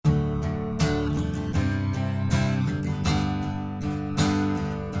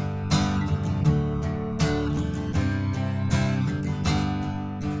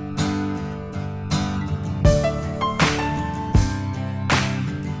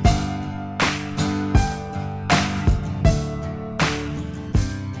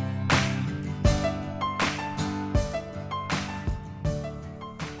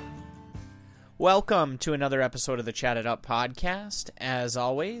Welcome to another episode of the Chat It Up podcast. As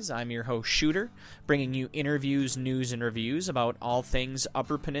always, I'm your host, Shooter, bringing you interviews, news, and reviews about all things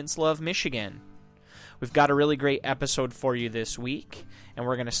Upper Peninsula of Michigan. We've got a really great episode for you this week, and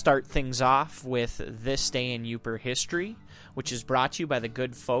we're going to start things off with This Day in Yooper History, which is brought to you by the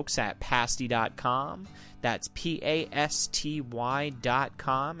good folks at pasty.com. That's pasty.com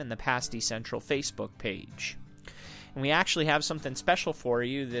and the Pasty Central Facebook page. And we actually have something special for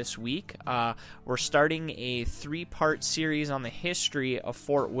you this week. We're starting a 3-part series on the history of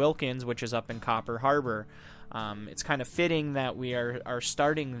Fort Wilkins, which is up in Copper Harbor. It's kind of fitting that we are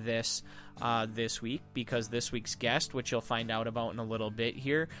starting this week because this week's guest, which you'll find out about in a little bit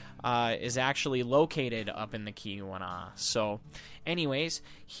here, is actually located up in the Keweenaw. So anyways,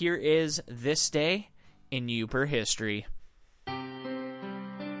 here is This Day in Yooper History.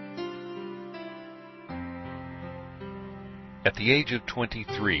 At the age of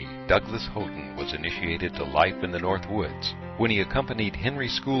 23, Douglas Houghton was initiated to life in the North Woods when he accompanied Henry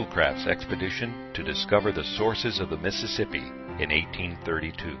Schoolcraft's expedition to discover the sources of the Mississippi in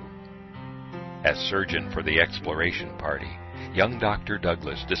 1832. As surgeon for the exploration party, young Dr.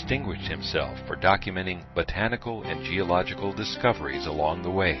 Douglas distinguished himself for documenting botanical and geological discoveries along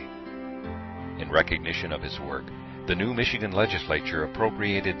the way. In recognition of his work, the new Michigan legislature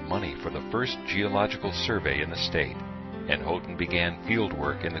appropriated money for the first geological survey in the state, and Houghton began field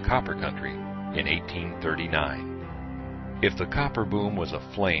work in the copper country in 1839. If the copper boom was a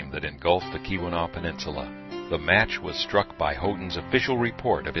flame that engulfed the Keweenaw Peninsula, the match was struck by Houghton's official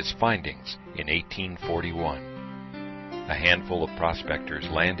report of his findings in 1841. A handful of prospectors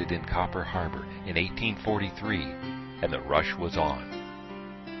landed in Copper Harbor in 1843, and the rush was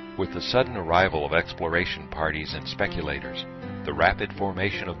on. With the sudden arrival of exploration parties and speculators, the rapid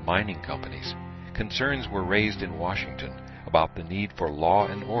formation of mining companies, concerns were raised in Washington about the need for law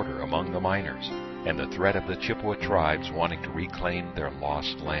and order among the miners and the threat of the Chippewa tribes wanting to reclaim their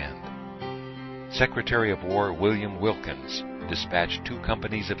lost land. Secretary of War William Wilkins dispatched 2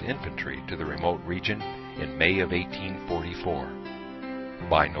 companies of infantry to the remote region in May of 1844.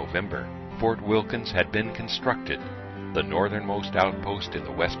 By November, Fort Wilkins had been constructed, the northernmost outpost in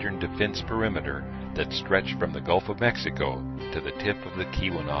the western defense perimeter that stretched from the Gulf of Mexico to the tip of the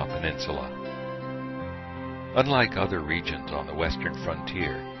Keweenaw Peninsula. Unlike other regions on the western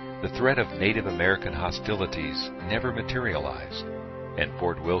frontier, the threat of Native American hostilities never materialized, and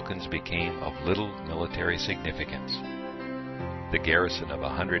Fort Wilkins became of little military significance. The garrison of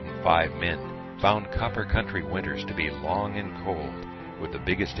 105 men found copper country winters to be long and cold, with the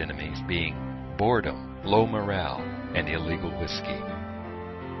biggest enemies being boredom, low morale, and illegal whiskey.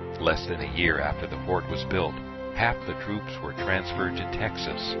 Less than a year after the fort was built, half the troops were transferred to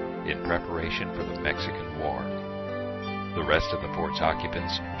Texas in preparation for the Mexican War. The rest of the fort's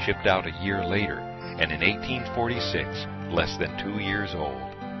occupants shipped out a year later, and in 1846, less than 2 years old,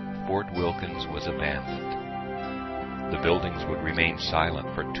 Fort Wilkins was abandoned. The buildings would remain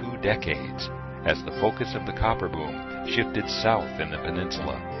silent for 2 decades as the focus of the copper boom shifted south in the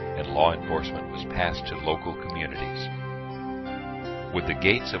peninsula and law enforcement was passed to local communities. Would the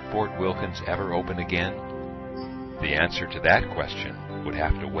gates of Fort Wilkins ever open again? The answer to that question would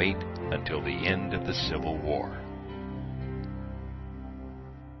have to wait until the end of the Civil War.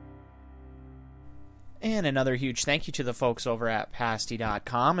 And another huge thank you to the folks over at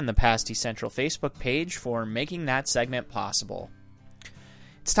pasty.com and the Pasty Central Facebook page for making that segment possible.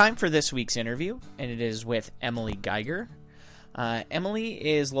 It's time for this week's interview, and it is with Emily Geiger. Emily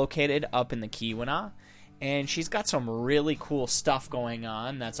is located up in the Keweenaw, and she's got some really cool stuff going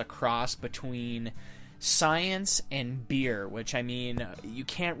on that's a cross between science and beer, which, I mean, you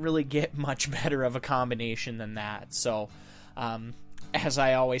can't really get much better of a combination than that. So, as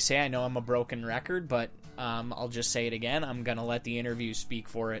I always say, I know I'm a broken record, but I'll just say it again. I'm going to let the interview speak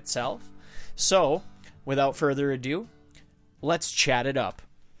for itself. So, without further ado, let's chat it up.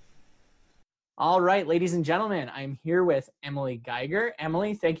 All right, ladies and gentlemen, I'm here with Emily Geiger.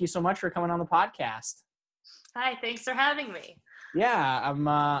 Emily, thank you so much for coming on the podcast. Hi, thanks for having me. Yeah,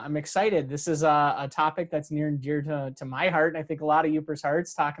 I'm excited. This is a topic that's near and dear to my heart, and I think a lot of Yoopers'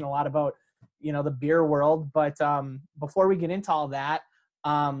 hearts, talking a lot about, the beer world. But before we get into all that,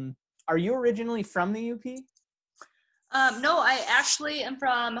 are you originally from the UP? No, I actually am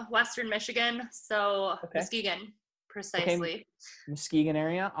from Western Michigan, so Okay. Muskegon, precisely. Okay. Muskegon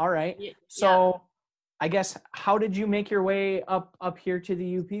area. All right. Yeah. So I guess, how did you make your way up here to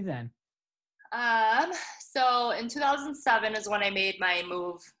the UP then? So in 2007 is when I made my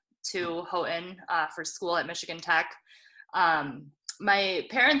move to Houghton for school at Michigan Tech. My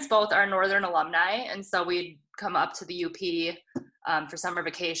parents both are Northern alumni, and so we'd come up to the UP for summer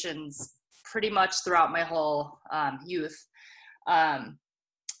vacations pretty much throughout my whole youth.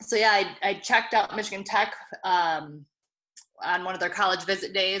 So yeah, I checked out Michigan Tech on one of their college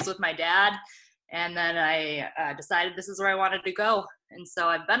visit days with my dad. And then I decided this is where I wanted to go. And so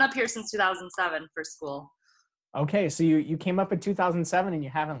I've been up here since 2007 for school. Okay, so you came up in 2007 and you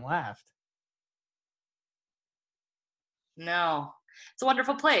haven't left. No, it's a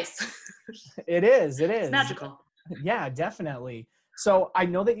wonderful place. It is. It's magical. Yeah, definitely. So I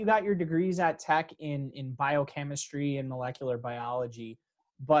know that you got your degrees at Tech in biochemistry and molecular biology,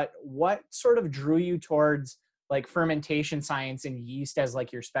 but what sort of drew you towards like fermentation science and yeast as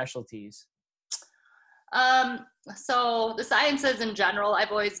like your specialties? So the sciences in general,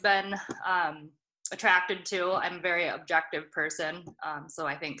 I've always been attracted to. I'm a very objective person. So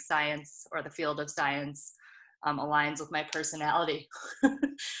I think science, or the field of science, aligns with my personality.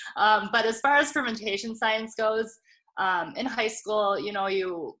 But as far as fermentation science goes, in high school,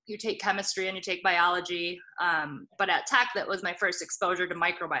 you take chemistry and you take biology. But at Tech, that was my first exposure to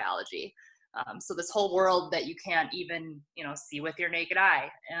microbiology. So this whole world that you can't even, see with your naked eye,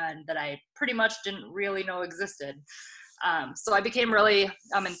 and that I pretty much didn't really know existed. So I became really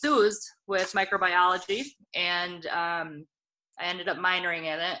enthused with microbiology, and I ended up minoring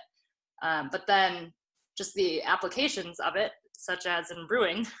in it. But then just the applications of it, such as in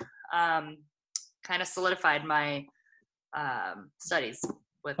brewing, kind of solidified my studies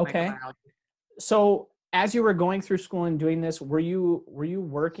with microbiology. So as you were going through school and doing this, were you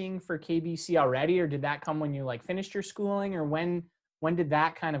working for KBC already, or did that come when you like finished your schooling, or when did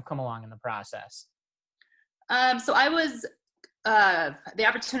that kind of come along in the process? So I was, the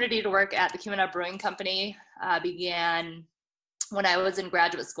opportunity to work at the Keweenaw Brewing Company began when I was in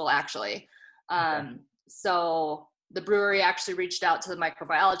graduate school, actually. So the brewery actually reached out to the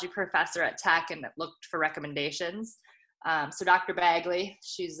microbiology professor at Tech and looked for recommendations. So Dr. Bagley,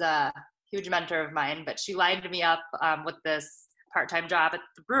 she's a huge mentor of mine, but she lined me up with this part-time job at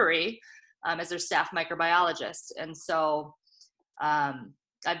the brewery as their staff microbiologist. And so I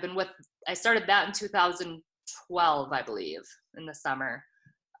started that in 2012, I believe, in the summer.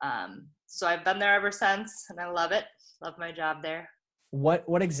 So I've been there ever since, and I love it. Love my job there.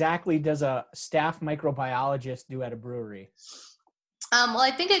 What exactly does a staff microbiologist do at a brewery? Well,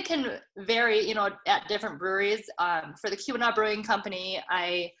 I think it can vary, at different breweries. For the Keweenaw Brewing Company,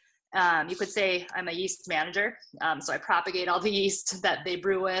 you could say I'm a yeast manager. So I propagate all the yeast that they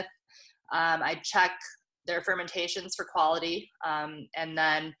brew with. I check their fermentations for quality. And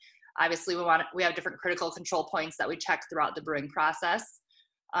then obviously we have different critical control points that we check throughout the brewing process.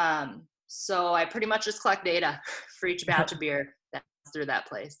 So I pretty much just collect data for each batch of beer that's through that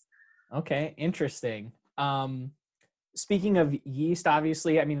place. Okay, interesting. Speaking of yeast,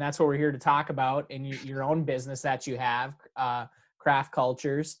 obviously, I mean, that's what we're here to talk about in your own business that you have, Craft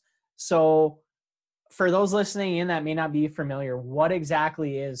Cultures. So for those listening in that may not be familiar, what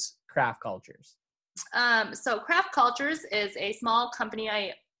exactly is Craft Cultures? So Craft Cultures is a small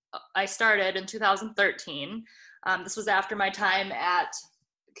company I started in 2013. This was after my time at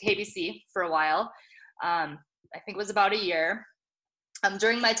KBC for a while. I think it was about a year.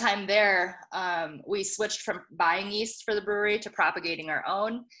 During my time there, we switched from buying yeast for the brewery to propagating our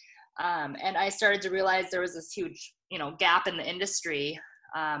own. And I started to realize there was this huge, gap in the industry.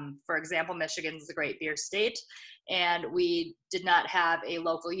 For example, Michigan is a great beer state, and we did not have a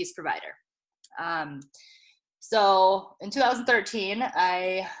local yeast provider. So in 2013,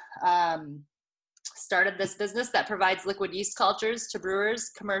 I started this business that provides liquid yeast cultures to brewers,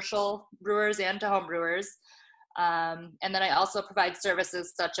 commercial brewers, and to home brewers. And then I also provide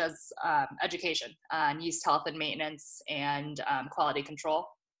services such as education on yeast health and maintenance and quality control.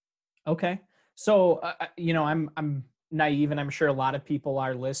 Okay. So, I'm naive, and I'm sure a lot of people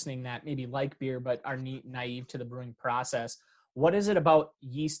are listening that maybe like beer but are naive to the brewing process. What is it about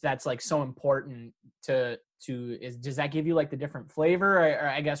yeast that's like so important does that give you like the different flavor, or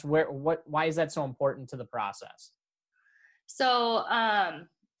I guess why is that so important to the process? So,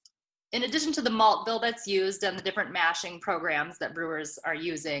 in addition to the malt bill that's used and the different mashing programs that brewers are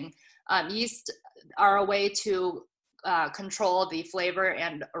using, yeast are a way to control the flavor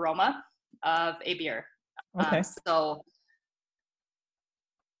and aroma of a beer. Okay.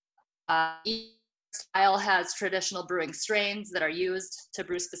 Each style has traditional brewing strains that are used to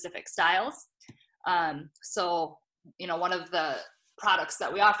brew specific styles. One of the products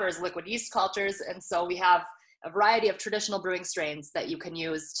that we offer is liquid yeast cultures. And so we have a variety of traditional brewing strains that you can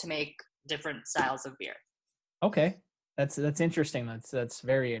use to make different styles of beer. Okay. That's interesting. That's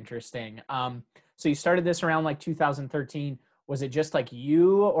very interesting. So you started this around like 2013. Was it just like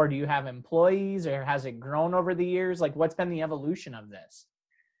you, or do you have employees, or has it grown over the years? Like, what's been the evolution of this?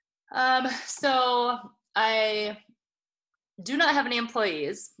 So I do not have any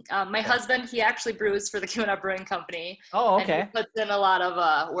employees. My Okay. husband, he actually brews for the Kuna Brewing Company, Oh, and he okay. puts in a lot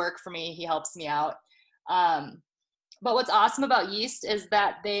of work for me. He helps me out. Um, but what's awesome about yeast is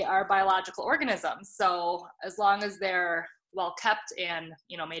that they are biological organisms. So as long as they're well kept and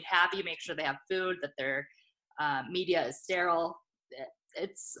made happy, make sure they have food, that their media is sterile.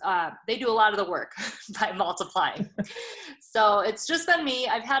 They do a lot of the work by multiplying. So it's just been me.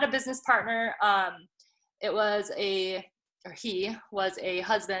 I've had a business partner. It was he was a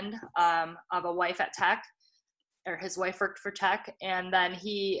husband of a wife at Tech, or his wife worked for Tech, and then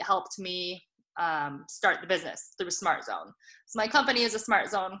he helped me start the business through Smart Zone. So my company is a Smart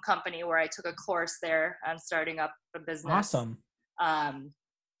Zone company where I took a course there on starting up a business. Awesome. And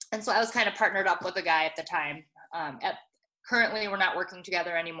so I was kind of partnered up with a guy at the time. Currently, we're not working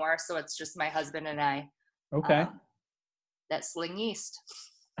together anymore, so it's just my husband and I. Okay. That sling yeast.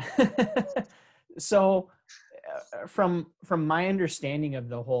 So from my understanding of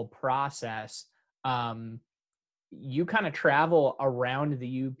the whole process, you kind of travel around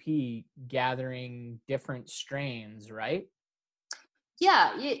the UP gathering different strains, right?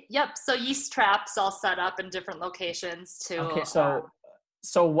 Yeah. Yep. So yeast traps all set up in different locations too. Okay.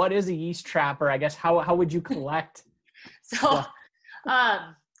 So what is a yeast trap, or I guess how would you collect?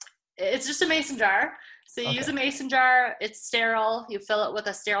 It's just a mason jar. So you use a mason jar. It's sterile. You fill it with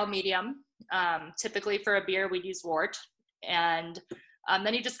a sterile medium. Typically for a beer, we'd use wort, and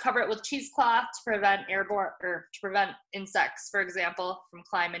then you just cover it with cheesecloth to prevent airborne, or to prevent insects, for example, from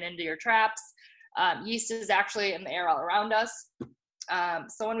climbing into your traps. Yeast is actually in the air all around us.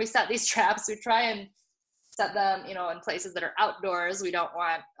 So when we set these traps, we try and set them, in places that are outdoors. We don't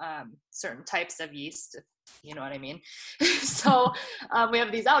want certain types of yeast, if you know what I mean. So we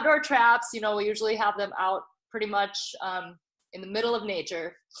have these outdoor traps. We usually have them out pretty much in the middle of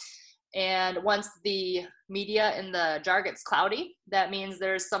nature. And once the media in the jar gets cloudy, that means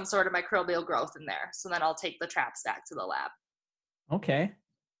there's some sort of microbial growth in there. So then I'll take the traps back to the lab. Okay.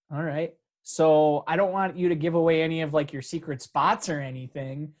 All right. So I don't want you to give away any of like your secret spots or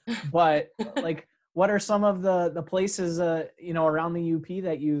anything, but like, what are some of the places, around the UP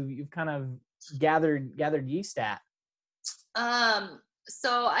that you've kind of gathered yeast at?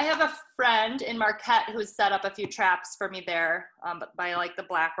 So I have a friend in Marquette who's set up a few traps for me there, by like the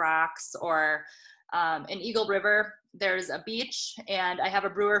Black Rocks, or in Eagle River, there's a beach, and I have a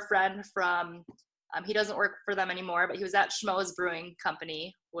brewer friend from, he doesn't work for them anymore, but he was at Schmo's Brewing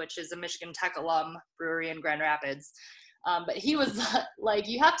Company, which is a Michigan Tech alum brewery in Grand Rapids. But he was like,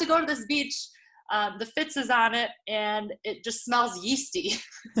 you have to go to this beach. The Fitz is on it, and it just smells yeasty.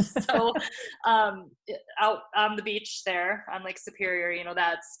 So out on the beach there on Lake Superior,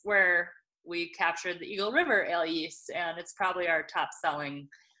 that's where we captured the Eagle River ale yeast, and it's probably our top selling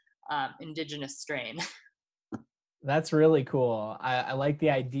indigenous strain. That's really cool. I like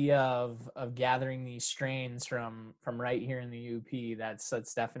the idea of gathering these strains from right here in the UP.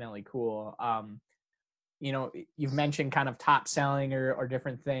 That's definitely cool. You've mentioned kind of top selling or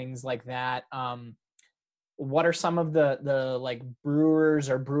different things like that. What are some of the like brewers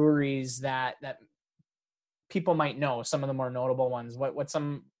or breweries that people might know? Some of the more notable ones. What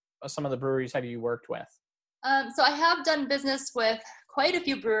some of the breweries have you worked with? So I have done business with quite a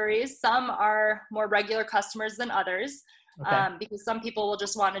few breweries. Some are more regular customers than others, because some people will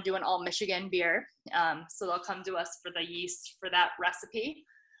just want to do an all Michigan beer. So they'll come to us for the yeast for that recipe.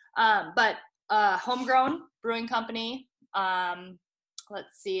 But homegrown brewing company.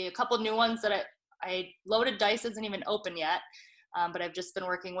 Let's see, a couple new ones that I Loaded Dice isn't even open yet, but I've just been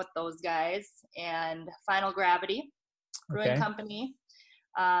working with those guys. And Final Gravity Brewing Company.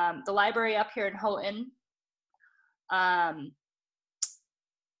 The library up here in Houghton.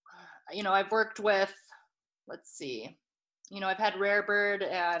 I've worked with, let's see, I've had Rare Bird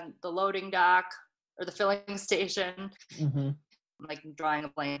and the loading dock, or the filling station. Mm-hmm. I'm like drawing a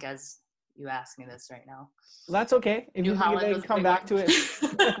blank as you ask me this right now. Well, that's okay. If you can come back to it.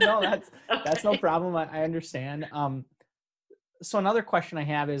 No, that's no problem. I understand. So another question I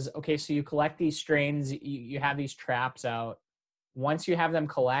have is, okay, so you collect these strains, you have these traps out. Once you have them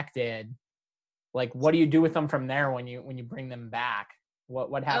collected, like, what do you do with them from there when you bring them back?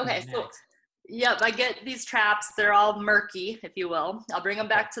 What happens next? So, yep, I get these traps. They're all murky, if you will. I'll bring them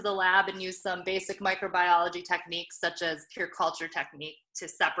back to the lab and use some basic microbiology techniques, such as pure culture technique, to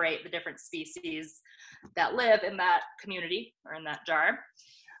separate the different species that live in that community or in that jar.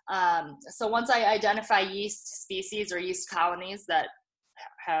 So once I identify yeast species or yeast colonies that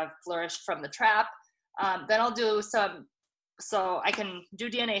have flourished from the trap, then I'll do so I can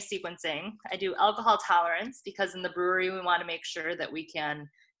do DNA sequencing. I do alcohol tolerance, because in the brewery we want to make sure that we can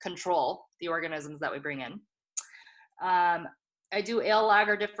control the organisms that we bring in. I do ale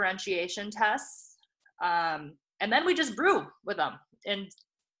lager differentiation tests. And then we just brew with them. And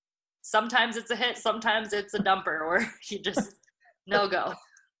sometimes it's a hit, sometimes it's a dumper, or you just no go.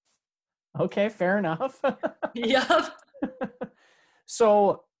 Okay, fair enough. Yep.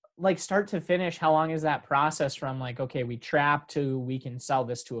 So like start to finish, how long is that process from like, okay, we trap to we can sell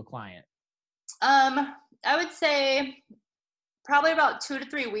this to a client? I would say probably about 2 to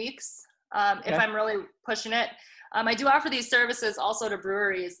 3 weeks. If I'm really pushing it. I do offer these services also to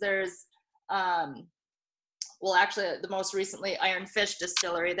breweries. There's, well, actually the most recently Iron Fish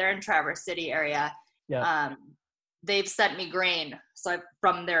Distillery, they're in Traverse City area. Yeah. They've sent me grain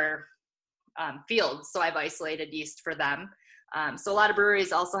from their fields. So I've isolated yeast for them. So a lot of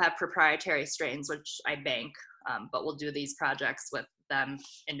breweries also have proprietary strains, which I bank, but we'll do these projects with them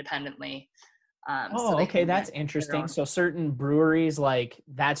independently. Okay. That's interesting. So certain breweries, like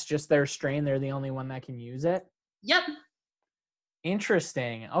that's just their strain. They're the only one that can use it. Yep.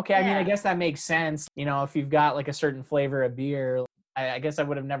 Interesting. Okay. Yeah. I mean, I guess that makes sense. You know, if you've got like a certain flavor of beer, I guess I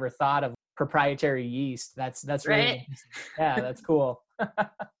would have never thought of proprietary yeast. That's really right. Interesting. Yeah, that's cool.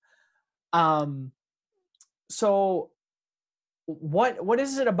 So what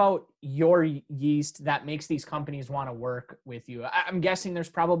is it about your yeast that makes these companies want to work with you? I'm guessing there's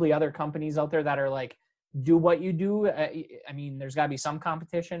probably other companies out there that are like, do what you do. I mean, there's got to be some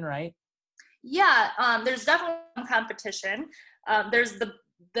competition, right? Yeah, there's definitely some competition. There's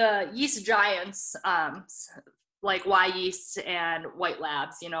the yeast giants, like Y Yeast and White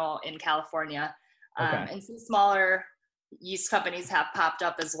Labs, you know, in California. And some smaller yeast companies have popped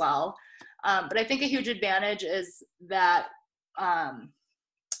up as well. But I think a huge advantage is that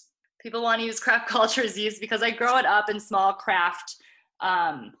people want to use craft cultures yeast because I grow it up in small craft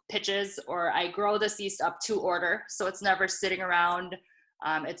pitches, or I grow this yeast up to order. So it's never sitting around.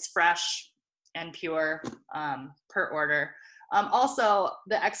 It's fresh and pure per order. Also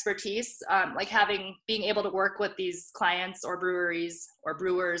the expertise, like being able to work with these clients or breweries or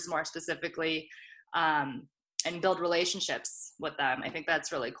brewers more specifically, and build relationships with them. I think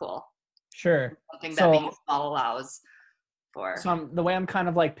that's really cool. Sure. Something that being small allows for. So the way I'm kind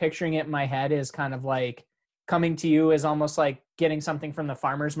of like picturing it in my head is kind of like coming to you is almost like getting something from the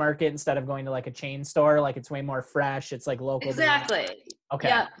farmer's market instead of going to like a chain store. Like it's way more fresh. It's like local. Exactly. Okay.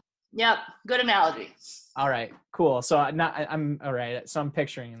 Yep. Good analogy. All right, cool. So I'm all right. So I'm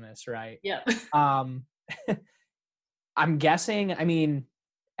picturing this, right? Yeah. I'm guessing, I mean,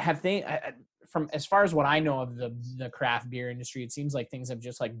 have they, from as far as what I know of the craft beer industry, it seems like things have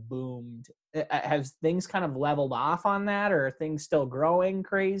just like boomed. Has things kind of leveled off on that, or are things still growing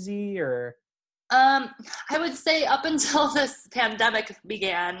crazy, or? I would say up until this pandemic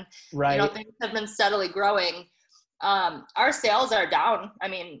began, right. You know, things have been steadily growing. Our sales are down, I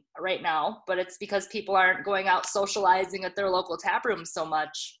mean, right now, but it's because people aren't going out socializing at their local tap rooms so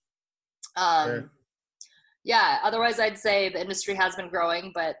much. Sure. Yeah, otherwise I'd say the industry has been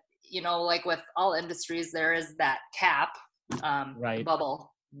growing, but you know, like with all industries, there is that cap, right.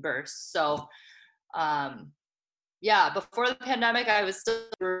 bubble burst. So, yeah, before the pandemic, I was still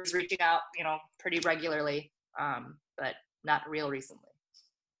reaching out, you know, pretty regularly, but not real recently.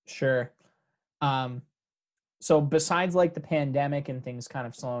 Sure. So besides like the pandemic and things kind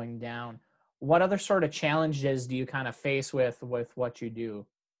of slowing down, what other sort of challenges do you kind of face with what you do?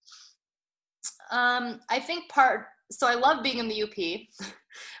 I think so I love being in the UP,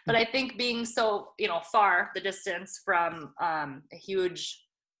 but I think being so, you know, far the distance from a huge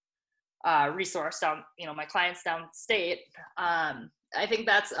resource down, you know, my clients downstate, I think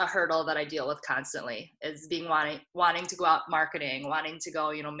that's a hurdle that I deal with constantly, is wanting to go out marketing, wanting to go,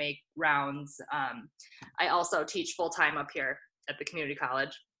 you know, make rounds. I also teach full time up here at the community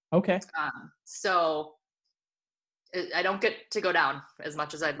college. Okay. So I don't get to go down as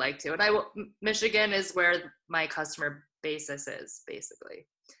much as I'd like to. And Michigan is where my customer basis is, basically.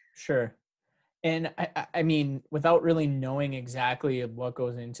 Sure. And I mean, without really knowing exactly what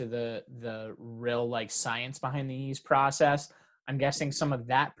goes into the real like science behind the yeast process, I'm guessing some of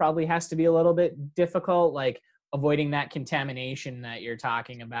that probably has to be a little bit difficult, like avoiding that contamination that you're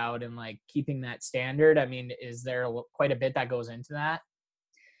talking about and like keeping that standard. I mean, is there quite a bit that goes into that?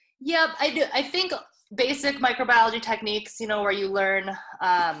 Yep, I do. I think basic microbiology techniques, you know, where you learn,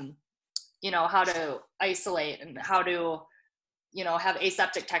 you know, how to isolate and how to, you know, have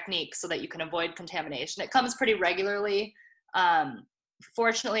aseptic techniques so that you can avoid contamination. It comes pretty regularly.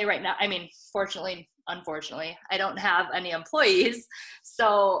 Fortunately right now, I mean, fortunately, unfortunately, I don't have any employees.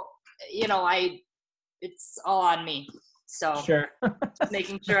 So, you know, it's all on me. So sure.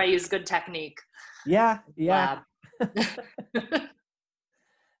 Making sure I use good technique. Yeah.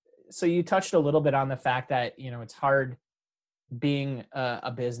 so you touched a little bit on the fact that, you know, it's hard being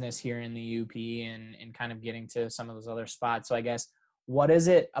a business here in the UP and kind of getting to some of those other spots. So I guess, what is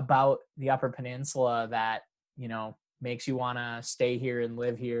it about the Upper Peninsula that, you know, makes you want to stay here and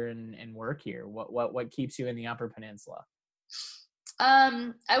live here and work here? What keeps you in the Upper Peninsula?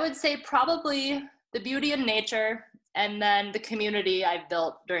 I would say probably the beauty in nature, and then the community I've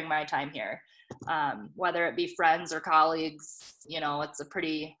built during my time here. Whether it be friends or colleagues, you know, I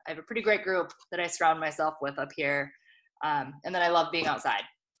have a pretty great group that I surround myself with up here. And then I love being outside.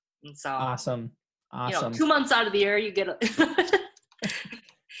 And so, Awesome. you know, 2 months out of the year, you get, it's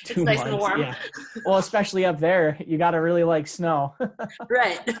nice and warm. Yeah. Well, especially up there, you got to really like snow.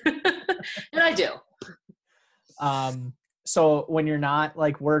 Right. And I do. So when you're not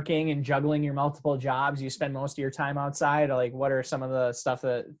like working and juggling your multiple jobs, you spend most of your time outside. Or, like, what are some of the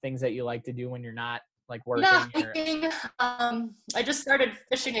things that you like to do when you're not like working? Yeah, hiking. I just started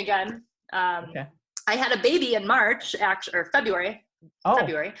fishing again. Okay. I had a baby in March, or February. Oh,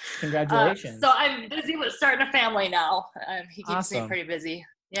 February. Congratulations. So I'm busy with starting a family now. He keeps me pretty busy.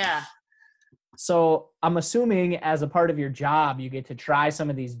 Yeah. So I'm assuming as a part of your job, you get to try some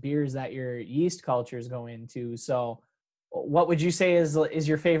of these beers that your yeast cultures go into. So what would you say is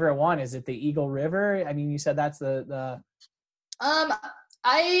your favorite one? Is it the Eagle River? I mean, you said that's that's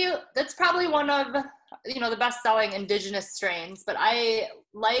probably one of, you know, the best selling indigenous strains, but I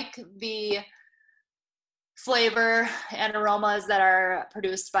like the flavor and aromas that are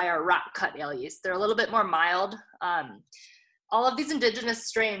produced by our rock cut ale yeast. They're a little bit more mild. All of these indigenous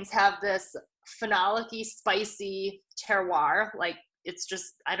strains have this phenolic-y, spicy terroir. Like, it's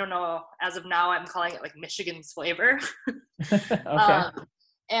just, I don't know, as of now, I'm calling it like Michigan's flavor. Okay.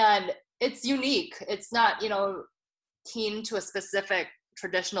 And it's unique. It's not, you know, keen to a specific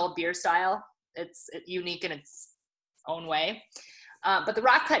traditional beer style. It's unique in its own way. But the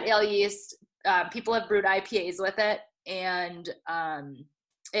rock cut ale yeast, people have brewed IPAs with it, and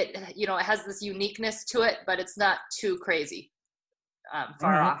it, you know, it has this uniqueness to it, but it's not too crazy,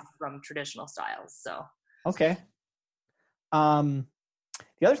 far off from traditional styles. So okay. The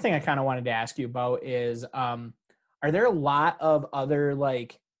other thing I kind of wanted to ask you about is, are there a lot of other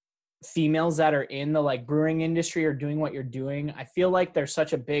like females that are in the like brewing industry or doing what you're doing? I feel like there's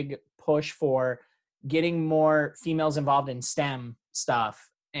such a big push for getting more females involved in STEM stuff.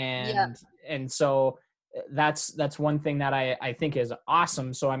 And so that's one thing that I think is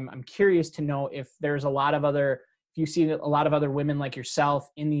awesome. So I'm curious to know if there's if you see a lot of other women like yourself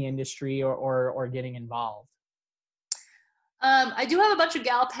in the industry or getting involved. I do have a bunch of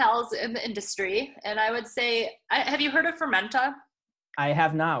gal pals in the industry, and I would say, have you heard of Fermenta? I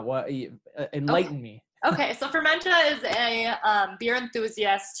have not. What enlighten me? Okay, so Fermenta is a beer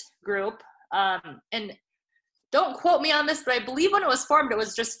enthusiast group, and don't quote me on this, but I believe when it was formed, it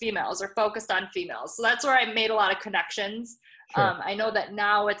was just females or focused on females. So that's where I made a lot of connections. Sure. I know that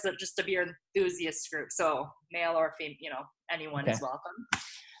now it's just a beer enthusiast group, so male or female, you know, anyone is welcome.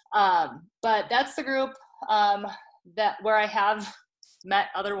 But that's the group where I have met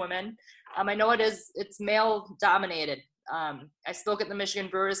other women. I know it's male dominated. I spoke at the Michigan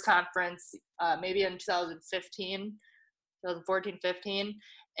Brewers Conference maybe in 2014, 15,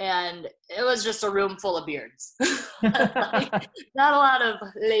 and it was just a room full of beards. Like, not a lot of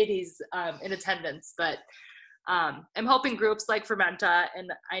ladies in attendance, but I'm hoping groups like Fermenta,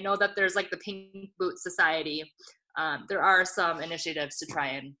 and I know that there's like the Pink Boot Society. There are some initiatives to try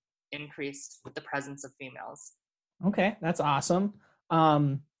and increase the presence of females. Okay, that's awesome.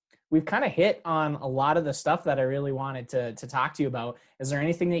 We've kind of hit on a lot of the stuff that I really wanted to talk to you about. Is there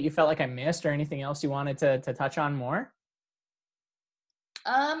anything that you felt like I missed or anything else you wanted to touch on more?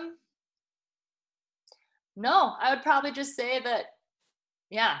 No, I would probably just say that,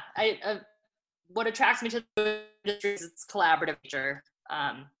 what attracts me to the industry is its collaborative nature.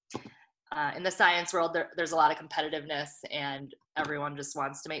 In the science world, there's a lot of competitiveness, and everyone just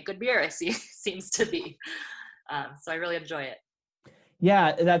wants to make good beer, seems to be. So I really enjoy it.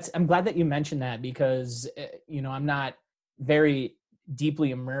 Yeah, I'm glad that you mentioned that, because, you know, I'm not very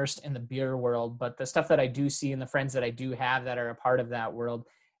deeply immersed in the beer world, but the stuff that I do see and the friends that I do have that are a part of that world,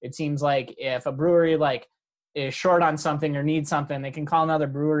 it seems like if a brewery like is short on something or needs something, they can call another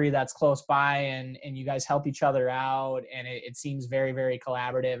brewery that's close by, and you guys help each other out. And it seems very, very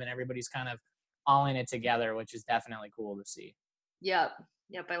collaborative, and everybody's kind of all in it together, which is definitely cool to see. Yep.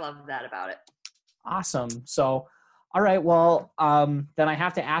 I love that about it. Awesome. So, all right, well, then I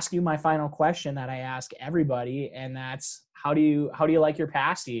have to ask you my final question that I ask everybody, and that's, how do you like your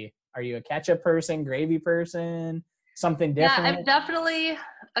pasty? Are you a ketchup person, gravy person, something different? Yeah, I'm definitely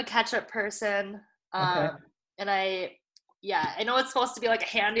a ketchup person. Okay. And I Yeah, I know it's supposed to be like a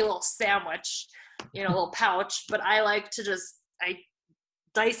handy little sandwich, you know, little pouch, but I like to I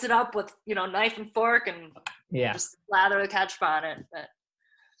dice it up with, you know, knife and fork and just lather the ketchup on it. But,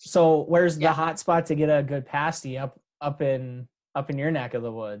 so where's the hot spot to get a good pasty up in your neck of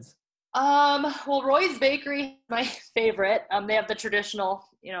the woods? Well, Roy's Bakery, my favorite. They have the traditional,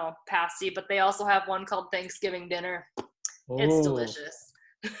 you know, pasty, but they also have one called Thanksgiving dinner. Ooh. It's delicious.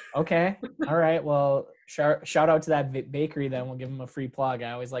 Okay. All right. Well, shout out to that bakery then. We'll give them a free plug.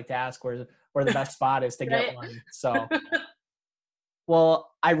 I always like to ask where the best spot is to get one. So,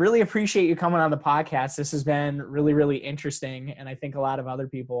 well, I really appreciate you coming on the podcast. This has been really, really interesting. And I think a lot of other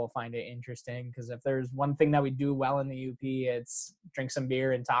people will find it interesting because if there's one thing that we do well in the UP, it's drink some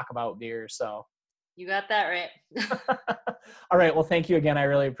beer and talk about beer. So you got that right. All right. Well, thank you again. I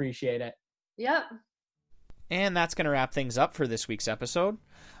really appreciate it. Yep. And that's going to wrap things up for this week's episode.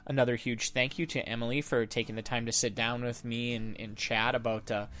 Another huge thank you to Emily for taking the time to sit down with me and chat about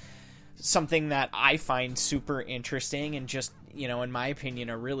something that I find super interesting and just, you know, in my opinion,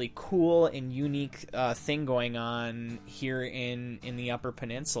 a really cool and unique thing going on here in the Upper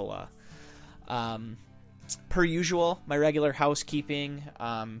Peninsula. Per usual, my regular housekeeping,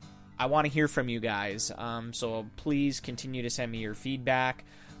 I want to hear from you guys, so please continue to send me your feedback.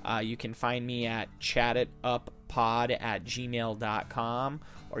 You can find me at chatituppod@gmail.com,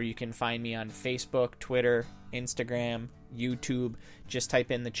 or you can find me on Facebook, Twitter, Instagram, YouTube. Just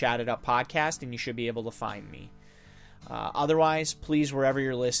type in the Chat It Up podcast and you should be able to find me. Otherwise, please, wherever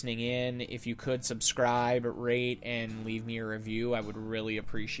you're listening in, if you could subscribe, rate, and leave me a review, I would really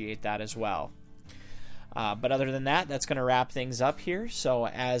appreciate that as well. But other than that, that's going to wrap things up here. So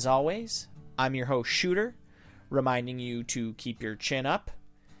as always, I'm your host, Shooter, reminding you to keep your chin up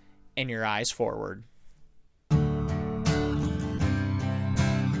and your eyes forward.